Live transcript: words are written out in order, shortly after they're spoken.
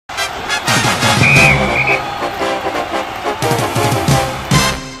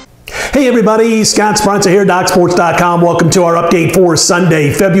Hey everybody, Scott Spreitzer here, DocSports.com. Welcome to our update for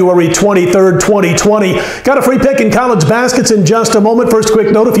Sunday, February 23rd, 2020. Got a free pick in college baskets in just a moment. First,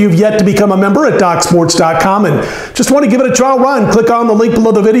 quick note, if you've yet to become a member at DocSports.com and just want to give it a trial run, click on the link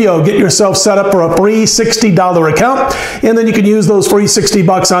below the video. Get yourself set up for a free $60 account, and then you can use those free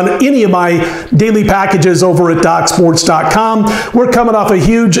 $60 on any of my daily packages over at DocSports.com. We're coming off a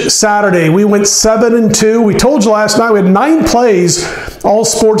huge Saturday. We went 7-2. We told you last night we had 9 plays, all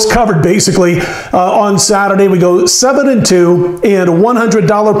sports covered basically. On Saturday, we go 7-2, and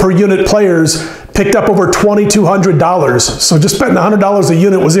 $100 per unit players picked up over $2,200. So just spending $100 a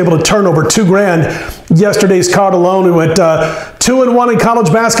unit was able to turn over $2 grand. Yesterday's card alone, we went 2-1 in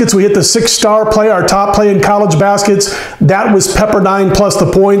college baskets. We hit the 6-star play, our top play in college baskets. That was Pepperdine plus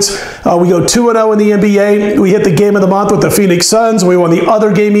the points. We go 2-0 in the NBA. We hit the game of the month with the Phoenix Suns. We won the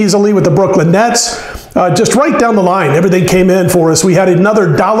other game easily with the Brooklyn Nets. Just right down the line, everything came in for us. We had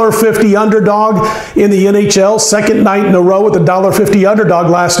another $1.50 underdog in the NHL, second night in a row with a $1.50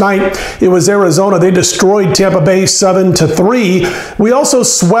 underdog last night. It was Arizona. They destroyed Tampa Bay 7-3. We also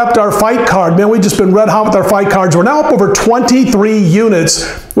swept our fight card. Man, we've just been red hot with our fight cards. We're now up over 23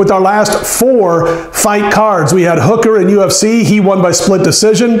 units with our last 4 fight cards. We had Hooker in UFC. He won by split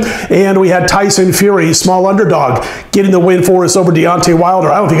decision. And we had Tyson Fury, small underdog, getting the win for us over Deontay Wilder.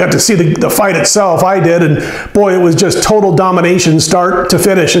 I don't think I got to see the fight itself. I did, and boy, it was just total domination start to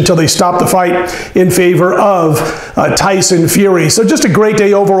finish until they stopped the fight in favor of Tyson Fury. So just a great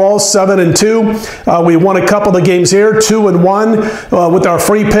day overall, 7-2. We won a couple of games here, 2-1 with our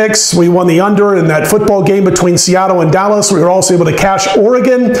free picks. We won the under in that football game between Seattle and Dallas. We were also able to cash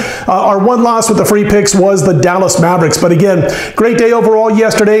Oregon. Our one loss with the free picks was the Dallas Mavericks. But again, great day overall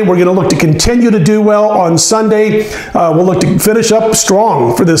yesterday. We're going to look to continue to do well on Sunday. We'll look to finish up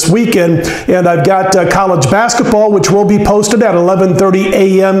strong for this weekend. And I've got college basketball, which will be posted at 11:30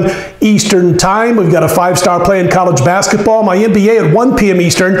 a.m. Eastern Time. We've got a 5-star play in college basketball, my NBA at 1 p.m.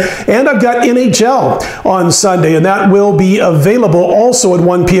 Eastern, and I've got NHL on Sunday, and that will be available also at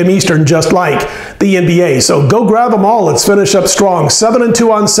 1 p.m. Eastern, just like the NBA. So go grab them all. Let's finish up strong.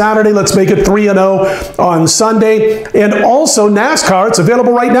 7-2 on Saturday. Let's make it 3-0 on Sunday. And also NASCAR. It's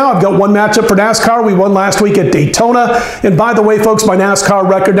available right now. I've got one matchup for NASCAR. We won last week at Daytona. And by the way, folks, my NASCAR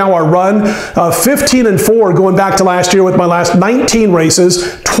record now, our run, 15-4 going back to last year with my last 19 races,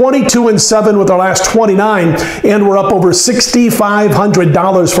 22-7 with our last 29, and we're up over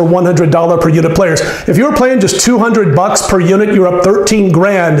 $6,500 for $100 per unit players. If you were playing just $200 per unit, you're up 13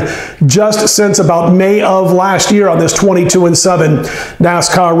 grand just since about May of last year on this 22-7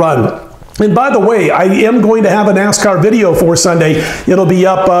 NASCAR run. And by the way, I am going to have a NASCAR video for Sunday. It'll be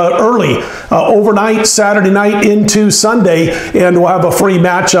up early, overnight, Saturday night into Sunday, and we'll have a free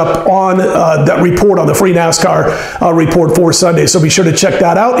matchup on that report, on the free NASCAR report for Sunday. So be sure to check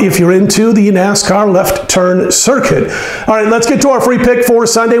that out if you're into the NASCAR left turn circuit. All right, let's get to our free pick for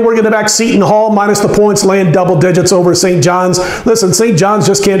Sunday. We're going to back Seton Hall minus the points, laying double digits over St. John's. Listen, St. John's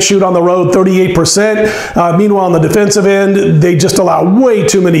just can't shoot on the road, 38%. Meanwhile, on the defensive end, they just allow way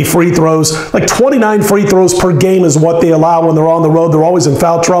too many free throws. Like 29 free throws per game is what they allow when they're on the road. They're always in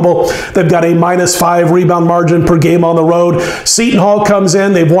foul trouble. They've got a -5 rebound margin per game on the road. Seton Hall comes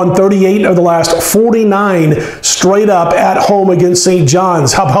in. They've won 38 of the last 49 straight up at home against St.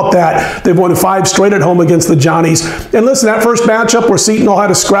 John's. How about that? They've won 5 straight at home against the Johnnies. And listen, that first matchup where Seton Hall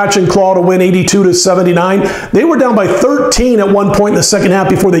had a scratch and claw to win 82-79, they were down by 13 at one point in the second half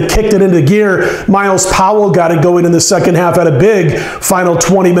before they kicked it into gear. Miles Powell got it going in the second half, had a big final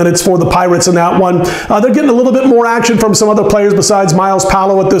 20 minutes for the Pirates in that one. They're getting a little bit more action from some other players besides Miles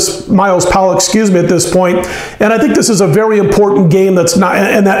Powell at this point. And I think this is a very important game that's not,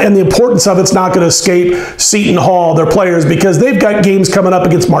 and the importance of it's not going to escape Seton Hall, their players, because they've got games coming up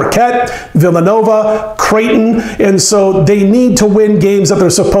against Marquette, Villanova, Creighton, and so they need to win games that they're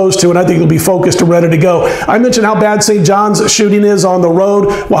supposed to, and I think they'll be focused and ready to go. I mentioned how bad St. John's shooting is on the road.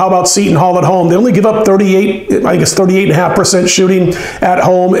 Well, how about Seton Hall at home? They only give up 38.5% shooting at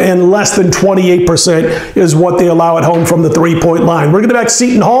home, and less than 28% is what they allow at home from the three-point line. We're going to back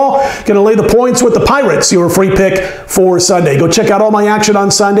Seton Hall, going to lay the points with the Pirates, your free pick for Sunday. Go check out all my action on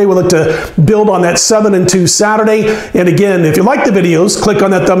Sunday. We'll look to build on that 7-2 Saturday. And again, if you like the videos, click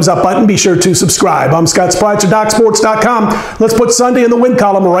on that thumbs up button. Be sure to subscribe. I'm Scott Spreitzer, DocSports.com. Let's put Sunday in the win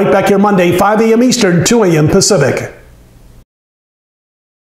column. We're right back here Monday, 5 a.m. Eastern, 2 a.m. Pacific.